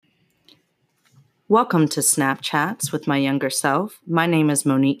Welcome to Snapchats with my younger self. My name is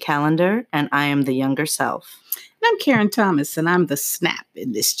Monique Callender, and I am the younger self. And I'm Karen Thomas, and I'm the snap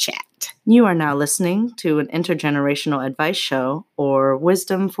in this chat. You are now listening to an intergenerational advice show, or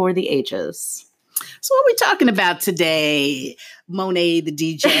Wisdom for the Ages. So what are we talking about today, Monet the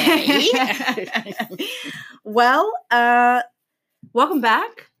DJ? Well, welcome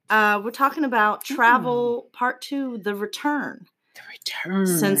back. We're talking about travel part 2, the return. The return.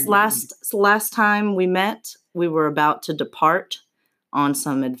 Since last time we met, we were about to depart on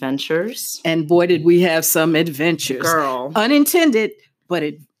some adventures. And boy, did we have some adventures. Girl. Unintended, but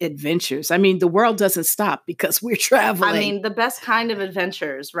adventures. I mean, the world doesn't stop because we're traveling. I mean, the best kind of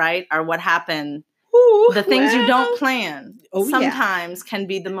adventures, right, are what happen. Ooh, the things you don't plan sometimes yeah. can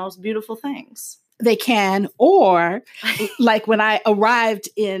be the most beautiful things. They can. Or like when I arrived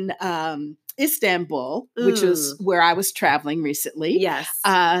in Istanbul, which was where I was traveling recently. Yes.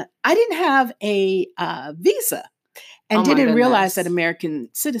 I didn't have a visa and didn't realize that American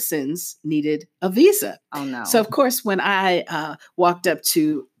citizens needed a visa. Oh, no. So, of course, when I walked up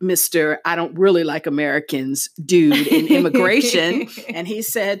to Mr. I don't really like Americans dude in immigration, and he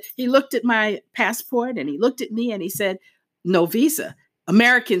looked at my passport and he looked at me and he said, no visa.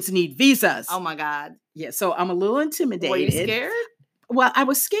 Americans need visas. Oh, my God. Yeah. So I'm a little intimidated. Were you scared? Well, I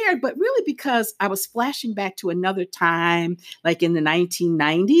was scared, but really because I was flashing back to another time, like in the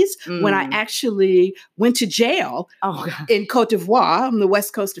 1990s, when I actually went to jail in Cote d'Ivoire on the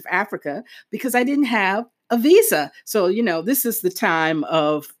west coast of Africa because I didn't have a visa. So, this is the time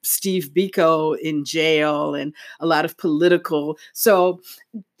of Steve Biko in jail and a lot of political. So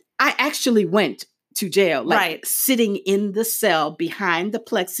I actually went to jail, sitting in the cell behind the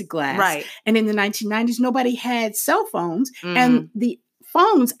plexiglass. Right. And in the 1990s, nobody had cell phones and the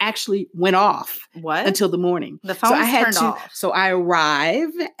phones actually went off until the morning. The phones turned off. So I arrive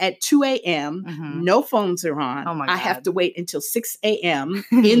at 2 a.m. No phones are on. Oh my God. I have to wait until 6 a.m.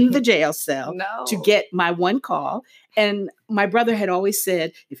 in the jail cell to get my one call. And my brother had always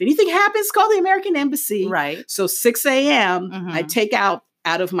said, if anything happens, call the American Embassy. Right. So 6 a.m. I take out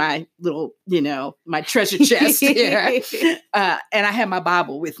of my little, my treasure chest here. And I had my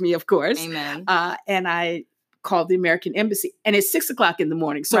Bible with me, of course. Amen. And I called the American Embassy. And it's 6 o'clock in the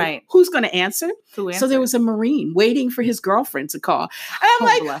morning. So who's going to answer? Who answered? So there was a Marine waiting for his girlfriend to call. And I'm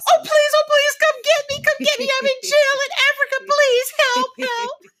like, oh, please, come get me. I'm in jail in Africa. Please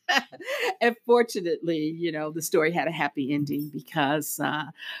help. And fortunately, the story had a happy ending because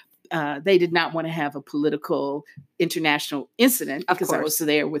they did not want to have a political international incident because I was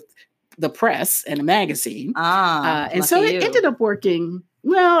there with the press and a magazine. And so it ended up working.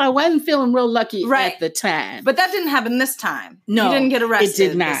 Well, I wasn't feeling real lucky at the time. But that didn't happen this time. No. You didn't get arrested. It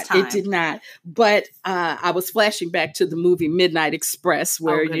did not. This time. It did not. But I was flashing back to the movie Midnight Express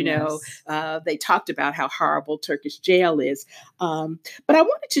where, they talked about how horrible Turkish jail is. But I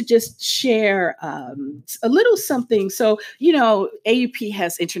wanted to just share a little something. So, AUP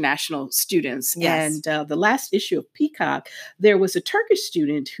has international students. Yes. And the last issue of Peacock, there was a Turkish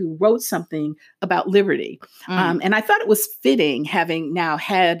student who wrote something about liberty. And I thought it was fitting having now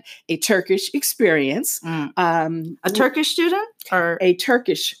had a Turkish experience. A Turkish student? Or a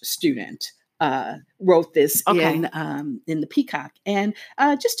Turkish student wrote this in the Peacock. And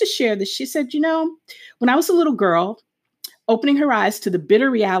just to share this, she said, when I was a little girl, opening her eyes to the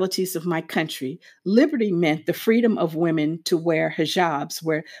bitter realities of my country, liberty meant the freedom of women to wear hijabs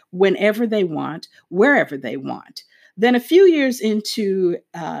whenever they want, wherever they want. Then a few years into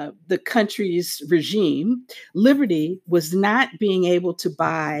the country's regime, liberty was not being able to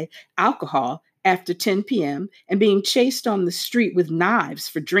buy alcohol after 10 p.m. and being chased on the street with knives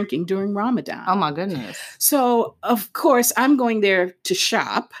for drinking during Ramadan. Oh, my goodness. So, of course, I'm going there to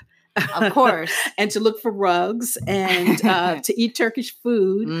shop. Of course. And to look for rugs and to eat Turkish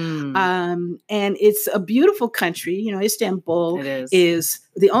food. And it's a beautiful country. Istanbul is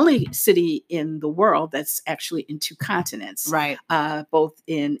the only city in the world that's actually in 2 continents. Right. Both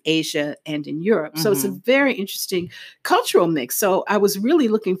in Asia and in Europe. So it's a very interesting cultural mix. So I was really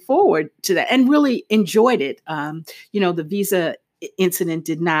looking forward to that and really enjoyed it. The visa incident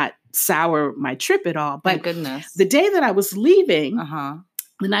did not sour my trip at all. But thank goodness. The day that I was leaving,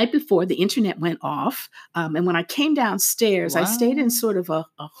 the night before, the internet went off. And when I came downstairs, I stayed in sort of a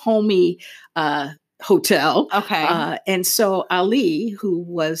homey hotel. Okay. And so Ali, who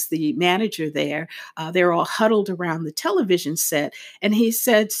was the manager there, they're all huddled around the television set. And he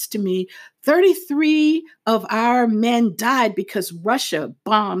says to me, 33 of our men died because Russia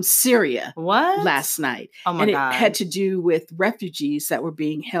bombed Syria last night. Oh my God. It had to do with refugees that were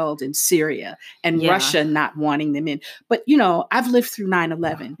being held in Syria and Russia not wanting them in. But, I've lived through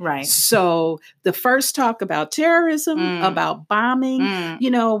 9/11. Right. So the first talk about terrorism, about bombing,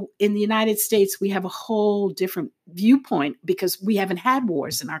 in the United States, we have a whole different viewpoint because we haven't had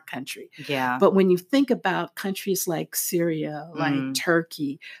wars in our country. Yeah. But when you think about countries like Syria, like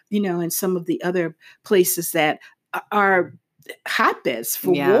Turkey, and some of the other places that are hotbeds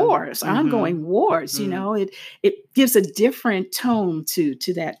for wars, ongoing wars, it gives a different tone to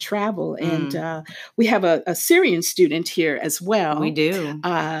that travel. And we have a Syrian student here as well. We do.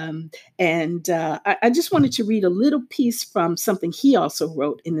 I just wanted to read a little piece from something he also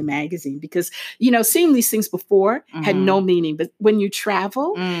wrote in the magazine because, seeing these things before had no meaning. But when you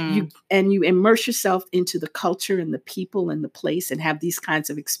travel, you immerse yourself into the culture and the people and the place and have these kinds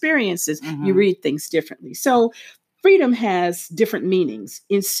of experiences, you read things differently. So freedom has different meanings.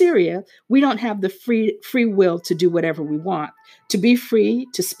 In Syria, we don't have the free will to do whatever we want, to be free,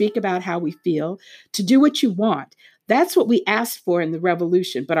 to speak about how we feel, to do what you want. That's what we asked for in the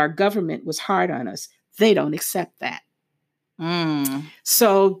revolution, but our government was hard on us. They don't accept that.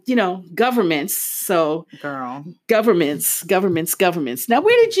 So, governments. So, girl, governments. Now,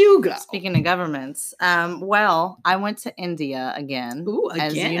 where did you go? Speaking of governments, well, I went to India again. Ooh, again.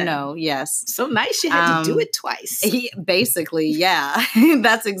 As you know, yes. So nice you had to do it twice. Basically, yeah.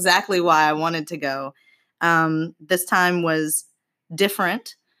 That's exactly why I wanted to go. This time was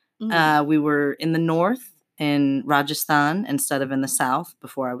different. We were in the north in Rajasthan instead of in the south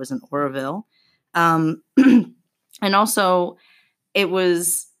before I was in Oroville. And also, it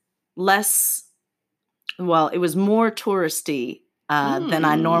was it was more touristy than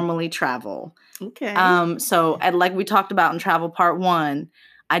I normally travel. Okay. So, like we talked about in Travel Part 1,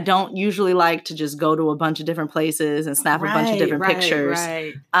 I don't usually like to just go to a bunch of different places and snap a bunch of different pictures.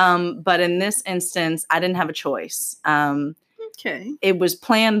 Right. But in this instance, I didn't have a choice. Okay. It was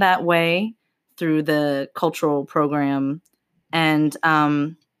planned that way through the cultural program. And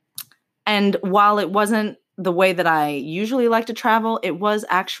while it wasn't the way that I usually like to travel, it was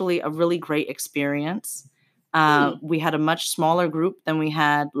actually a really great experience. We had a much smaller group than we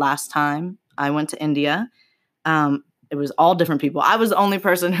had last time I went to India. It was all different people. I was the only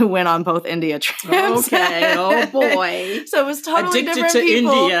person who went on both India trips. Okay. Oh boy. So it was totally Addicted different to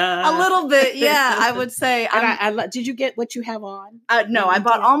people. India. A little bit, yeah. I would say. Did you get what you have on? No, I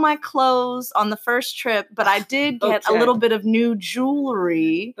bought all my clothes on the first trip, but I did get a little bit of new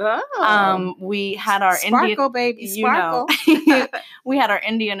jewelry. Oh. We had our Sparkle, baby, sparkle. We had our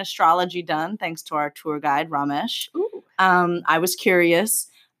Indian astrology done thanks to our tour guide Ramesh. Ooh. I was curious.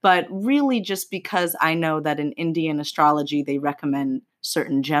 But really just because I know that in Indian astrology, they recommend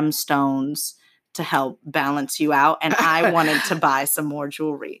certain gemstones to help balance you out. And I wanted to buy some more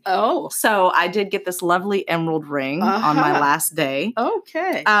jewelry. Oh. So I did get this lovely emerald ring on my last day.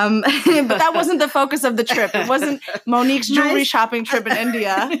 Okay. But that wasn't the focus of the trip. It wasn't Monique's jewelry shopping trip in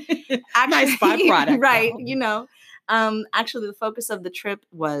India. Actually, nice byproduct. Right. Actually, the focus of the trip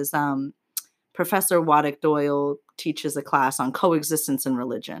was Professor Waddick Doyle teaches a class on coexistence and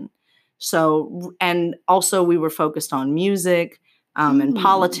religion. So, and also we were focused on music and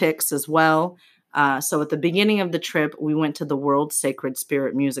politics as well. So at the beginning of the trip, we went to the World Sacred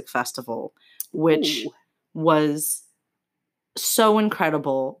Spirit Music Festival, which was so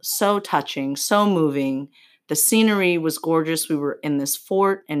incredible, so touching, so moving. The scenery was gorgeous. We were in this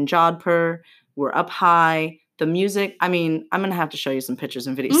fort in Jodhpur. We're up high. The music, I'm going to have to show you some pictures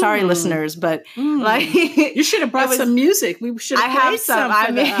and videos. Sorry, listeners, but you should have brought some music. We should have played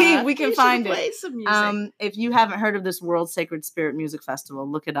some. We can find it. Some music. If you haven't heard of this World Sacred Spirit Music Festival,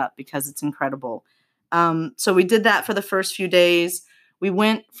 look it up because it's incredible. So we did that for the first few days. We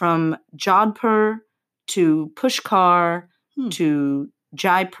went from Jodhpur to Pushkar to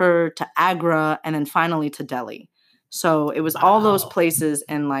Jaipur to Agra and then finally to Delhi. So it was all those places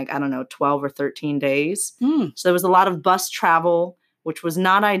in 12 or 13 days. So there was a lot of bus travel, which was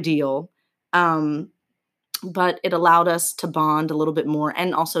not ideal. But it allowed us to bond a little bit more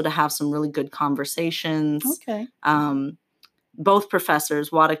and also to have some really good conversations. Okay. Both professors,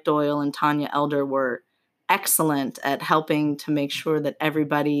 Waddick Doyle and Tanya Elder, were excellent at helping to make sure that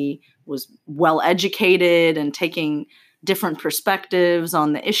everybody was well educated and taking different perspectives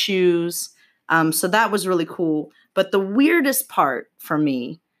on the issues. So that was really cool. But the weirdest part for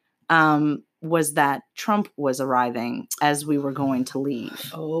me was that Trump was arriving as we were going to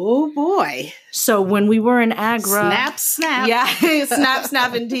leave. Oh, boy. So when we were in Agra... Snap, snap. Yeah, snap,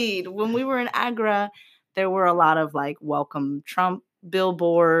 snap indeed. When we were in Agra, there were a lot of welcome Trump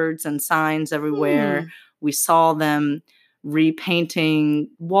billboards and signs everywhere. We saw them repainting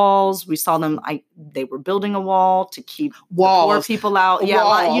walls. We saw them. They were building a wall to keep poor people out.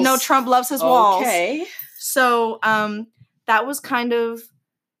 Yeah, Trump loves his walls. Okay. So that was kind of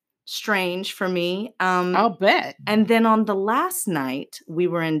strange for me. I'll bet. And then on the last night, we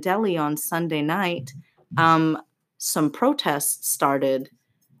were in Delhi on Sunday night. Some protests started,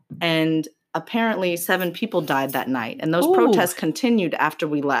 and apparently 7 people died that night. And those protests continued after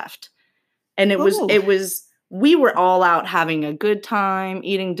we left. And we were all out having a good time,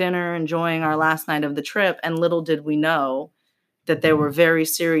 eating dinner, enjoying our last night of the trip. And little did we know that there were very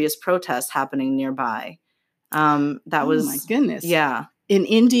serious protests happening nearby. That was, my goodness. Yeah. In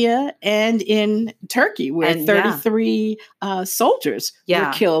India and in Turkey, where 33 soldiers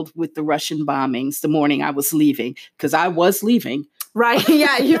were killed with the Russian bombings the morning I was leaving, because I was leaving. Right.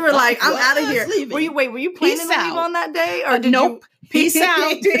 Yeah. You were like, I'm out of here. Were you planning to leave on that day? Or did nope. Peace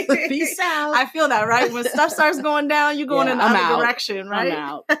out. Peace out. I feel that, right? When stuff starts going down, you're going in the other direction, right?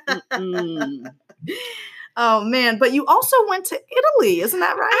 I'm out. Oh, man. But you also went to Italy. Isn't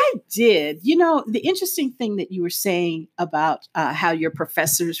that right? I did. The interesting thing that you were saying about how your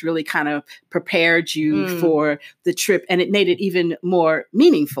professors really kind of prepared you for the trip, and it made it even more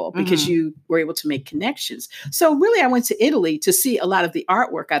meaningful because you were able to make connections. So really, I went to Italy to see a lot of the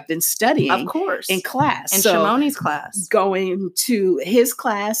artwork I've been studying, of course, in class. In Shimone's class. Going to his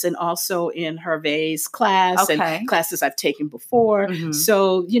class and also in Hervé's class and classes I've taken before.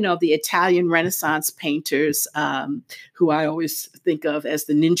 So, the Italian Renaissance painters, who I always think of as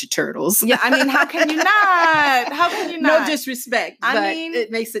the Ninja Turtles. Yeah, I mean, how can you not? How can you not? No disrespect, but it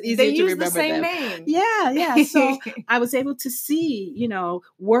makes it easier to remember them. They use the same name. Yeah. So I was able to see,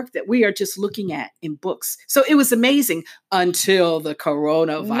 work that we are just looking at in books. So it was amazing until the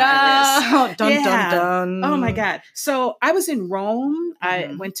coronavirus. No. Dun, dun, dun. Oh my God. So I was in Rome.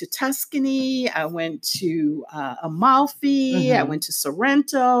 I went to Tuscany. I went to Amalfi. I went to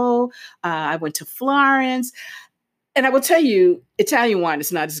Sorrento. I went to Florence. And I will tell you, Italian wine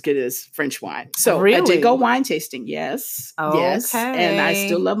is not as good as French wine. So really? I did go wine tasting. Yes. Yes. And I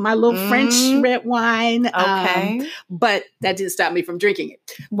still love my little French red wine. Okay. But that didn't stop me from drinking it.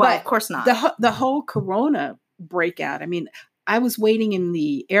 Well, but of course not. The whole Corona breakout. I mean, I was waiting in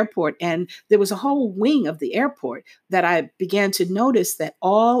the airport, and there was a whole wing of the airport that I began to notice that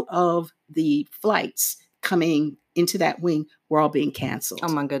all of the flights coming into that wing were all being canceled.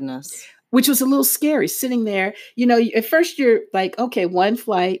 Oh my goodness. Which was a little scary sitting there. At first you're like, okay, one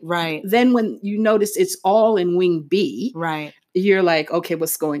flight. Right. Then when you notice it's all in wing B, right, you're like, okay,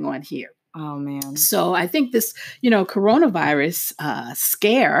 what's going on here? Oh, man. So I think this, coronavirus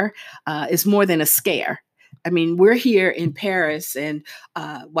scare is more than a scare. I mean, we're here in Paris, and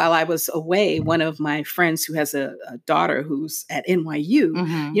while I was away, one of my friends who has a daughter who's at NYU,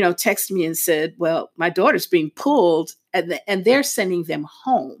 texted me and said, well, my daughter's being pulled, and they're sending them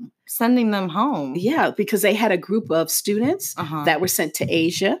home. Sending them home? Yeah, because they had a group of students that were sent to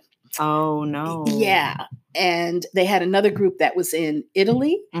Asia. Oh, no. Yeah. And they had another group that was in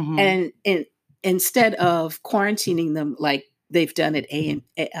Italy. And instead of quarantining them like they've done at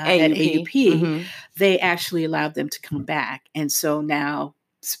AUP, they actually allowed them to come back. And so now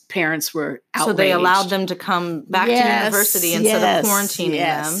parents were outraged. So they allowed them to come back to university instead of quarantining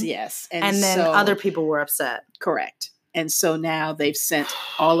them. Yes. And then other people were upset. Correct. And so now they've sent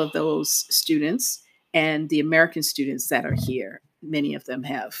all of those students, and the American students that are here, many of them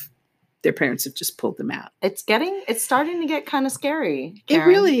their parents have just pulled them out. It's starting to get kind of scary, Karen.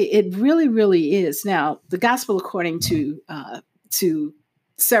 It really is. Now, the gospel according to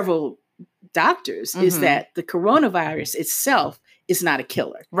several doctors is that the coronavirus itself is not a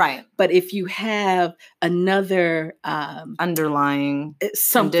killer. Right. But if you have another underlying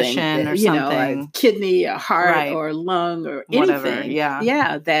condition or something, a kidney, a heart, or lung, or whatever, anything,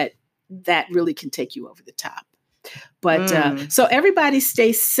 that really can take you over the top. But so everybody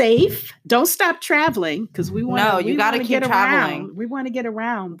stay safe. Don't stop traveling, because we want. No, you got to keep traveling. We want to get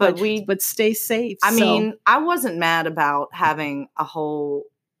around, but stay safe. I mean, I wasn't mad about having a whole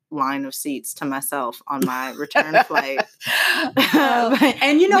line of seats to myself on my return flight.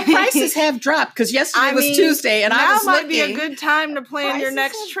 And prices have dropped, because yesterday was Tuesday, and I was now might be a good time to plan your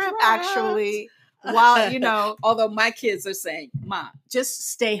next trip. Dropped. Actually, while although my kids are saying, "Mom, just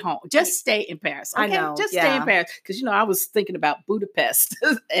stay home, just stay in Paris." Okay? I know, just stay in Paris, because I was thinking about Budapest.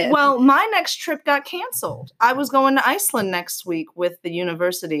 Well, my next trip got canceled. I was going to Iceland next week with the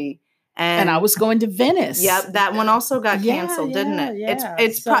university. And I was going to Venice. Yep, that one also got canceled, didn't it? Yeah.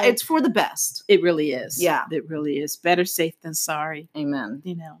 It's for the best. It really is. Yeah, it really is. Better safe than sorry. Amen.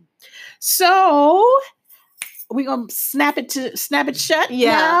 So we gonna snap it shut.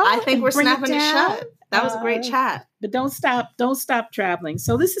 Yeah, now I think we're snapping it down? shut. That was a great chat. But don't stop traveling.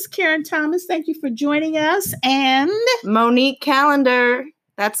 So this is Karen Thomas. Thank you for joining us. And Monique Callender,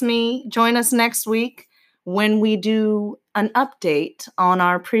 that's me. Join us next week when we do an update on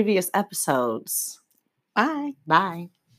our previous episodes. bye. Bye.